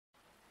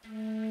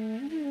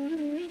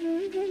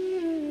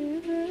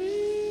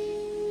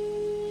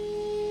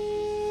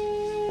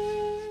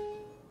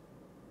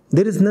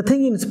There is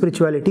nothing in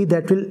spirituality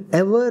that will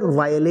ever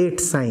violate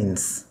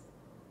science.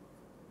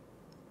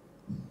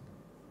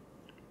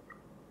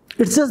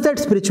 It's just that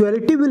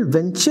spirituality will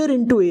venture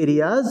into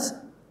areas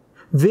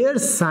where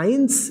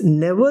science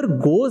never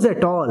goes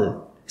at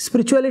all.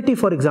 Spirituality,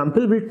 for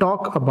example, will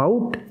talk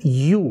about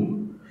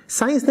you.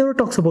 Science never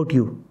talks about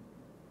you.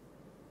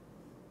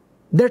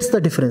 That's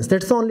the difference.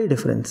 That's the only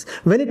difference.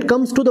 When it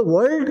comes to the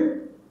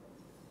world,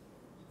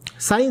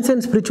 science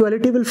and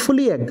spirituality will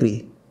fully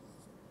agree.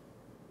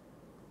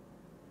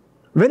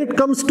 When it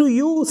comes to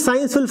you,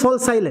 science will fall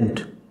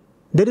silent.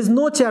 There is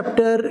no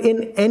chapter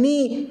in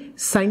any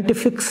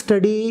scientific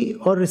study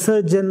or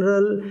research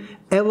journal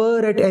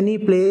ever at any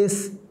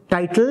place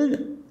titled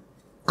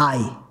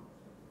I.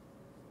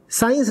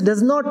 Science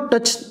does not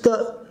touch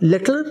the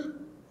letter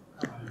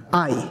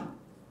I.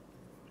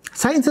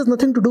 Science has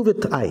nothing to do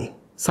with I.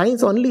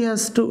 Science only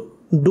has to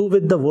do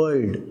with the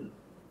world.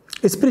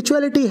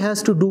 Spirituality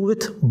has to do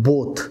with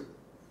both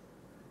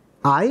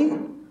I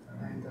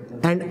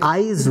and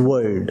I's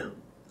world.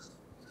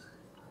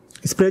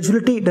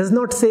 Spirituality does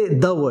not say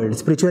the world.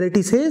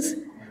 Spirituality says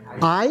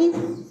I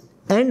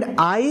and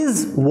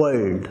I's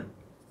world.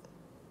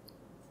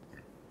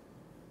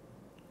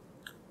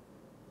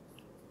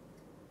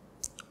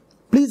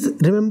 Please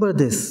remember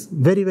this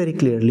very, very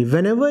clearly.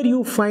 Whenever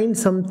you find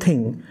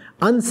something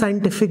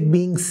unscientific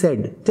being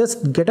said,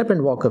 just get up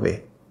and walk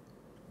away.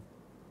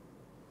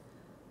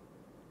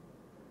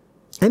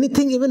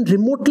 Anything even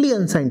remotely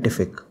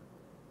unscientific.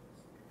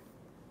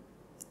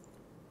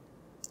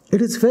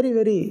 It is very,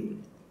 very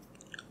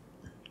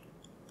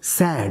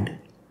sad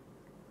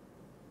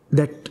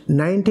that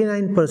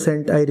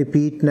 99%, I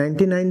repeat,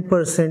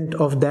 99%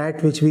 of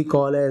that which we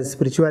call as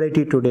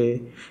spirituality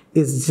today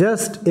is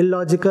just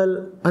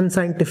illogical,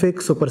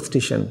 unscientific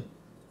superstition.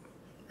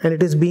 And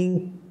it is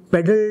being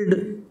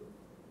peddled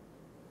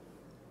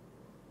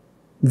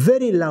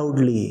very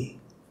loudly,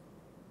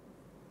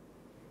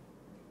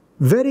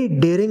 very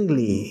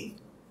daringly,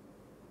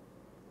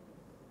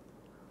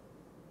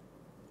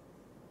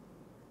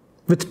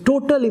 with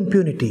total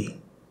impunity.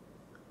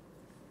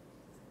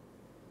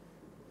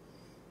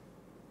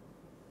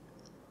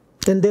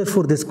 And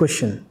therefore this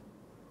question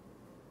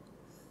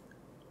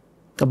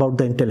about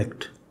the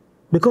intellect.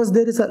 Because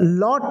there is a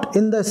lot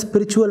in the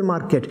spiritual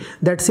market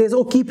that says,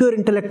 oh, keep your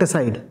intellect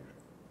aside.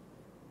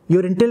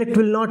 Your intellect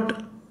will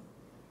not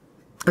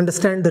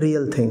understand the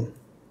real thing.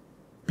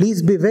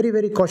 Please be very,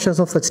 very cautious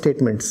of such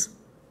statements.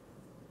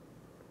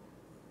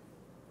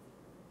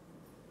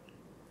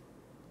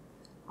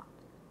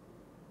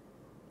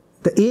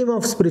 The aim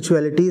of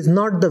spirituality is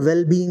not the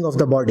well-being of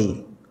the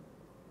body.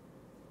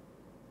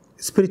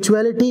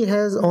 Spirituality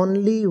has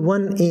only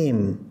one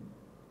aim: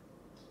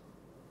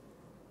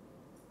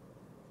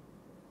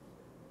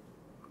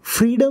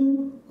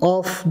 freedom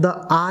of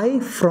the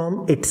I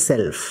from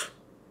itself.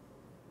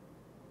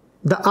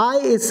 The I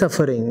is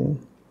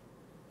suffering,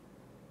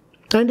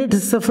 and it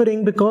is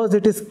suffering because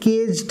it is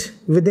caged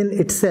within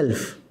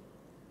itself.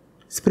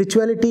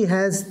 Spirituality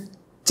has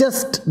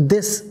just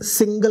this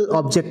single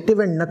objective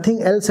and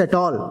nothing else at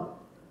all.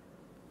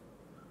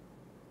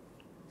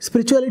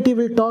 Spirituality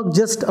will talk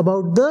just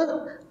about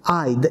the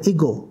I, the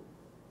ego.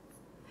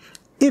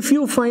 If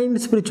you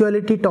find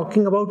spirituality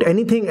talking about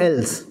anything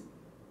else,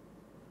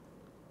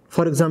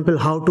 for example,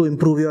 how to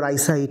improve your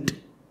eyesight,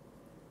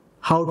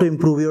 how to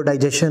improve your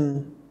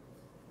digestion,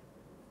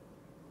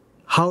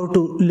 how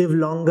to live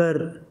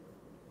longer,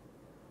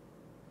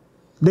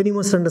 then you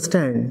must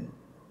understand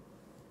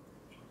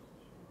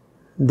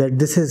that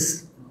this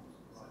is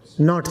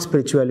not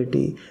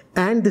spirituality,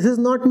 and this is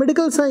not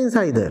medical science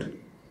either.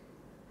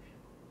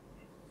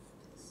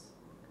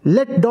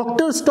 Let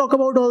doctors talk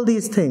about all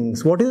these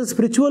things. What is a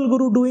spiritual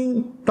guru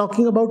doing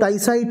talking about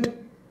eyesight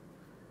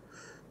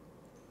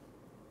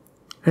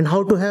and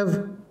how to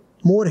have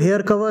more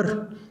hair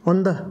cover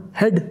on the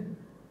head?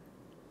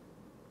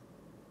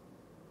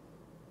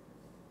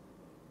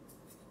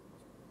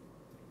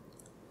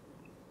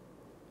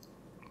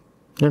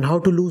 And how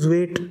to lose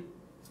weight?